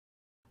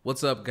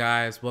What's up,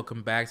 guys?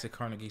 Welcome back to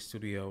Carnegie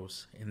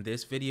Studios. In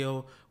this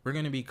video, we're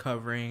going to be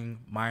covering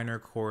minor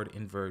chord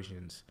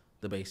inversions,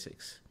 the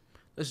basics.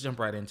 Let's jump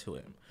right into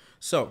it.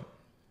 So,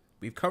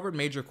 we've covered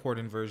major chord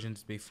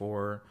inversions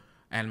before,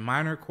 and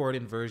minor chord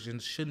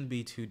inversions shouldn't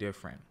be too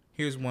different.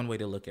 Here's one way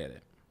to look at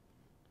it.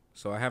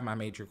 So I have my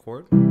major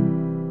chord,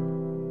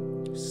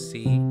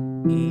 C, E,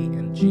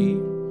 and G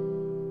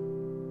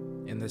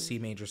in the C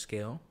major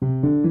scale.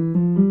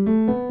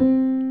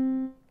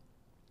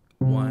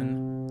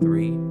 1,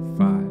 3,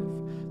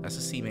 5. That's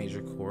a C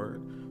major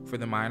chord. For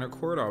the minor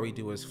chord, all we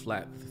do is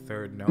flat the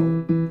third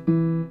note,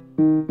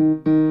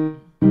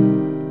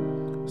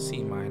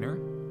 C minor.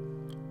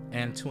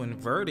 And to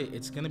invert it,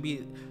 it's going to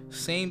be the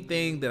same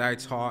thing that I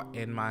taught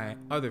in my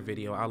other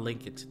video. I'll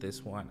link it to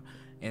this one.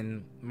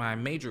 In my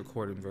major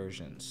chord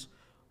inversions,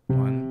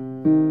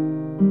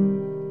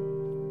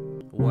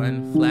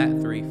 1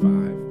 flat 3 5.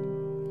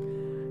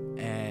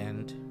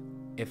 And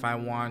if I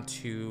want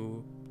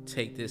to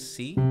take this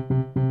C,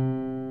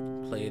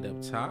 play it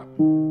up top,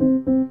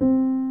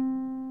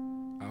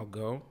 I'll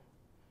go.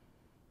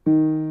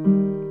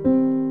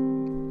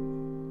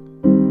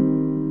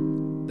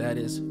 That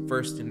is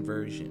first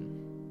inversion.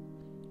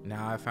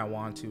 Now if I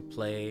want to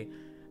play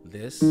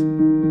this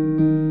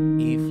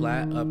E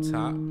flat up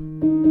top,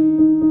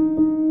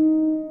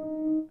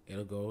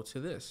 it'll go to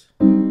this.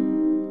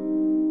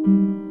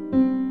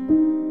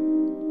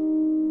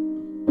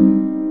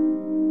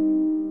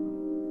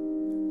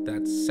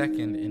 That's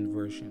second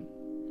inversion.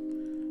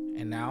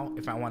 And now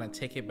if I want to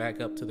take it back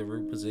up to the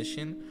root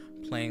position,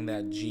 playing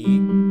that G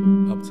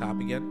up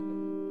top again,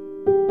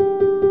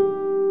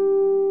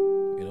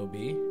 it'll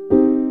be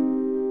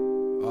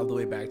all the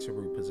way back to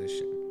root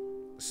position.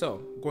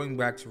 So going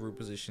back to root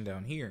position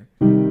down here,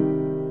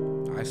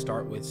 I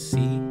start with C,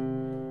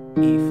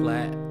 E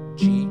flat,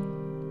 G.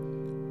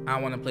 I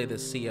want to play the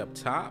C up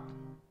top,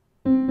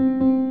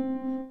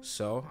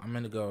 so I'm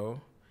going to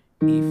go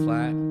E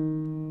flat,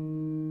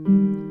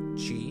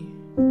 G,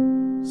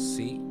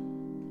 C.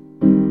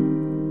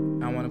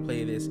 I want to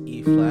play this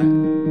E flat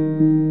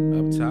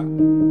up top.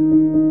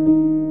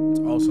 It's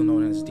also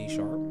known as D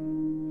sharp.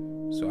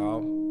 So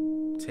I'll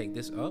take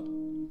this up.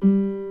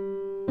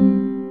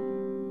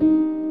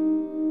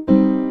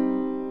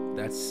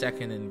 That's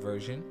second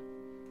inversion.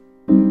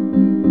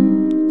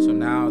 So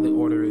now the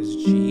order is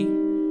G,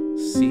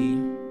 C,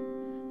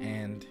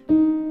 and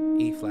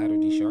E flat or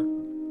D sharp.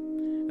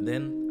 And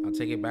then I'll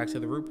take it back to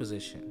the root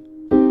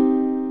position.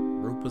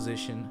 Root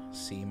position,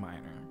 C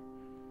minor.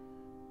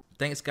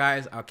 Thanks,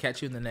 guys. I'll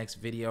catch you in the next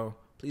video.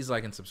 Please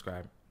like and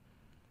subscribe.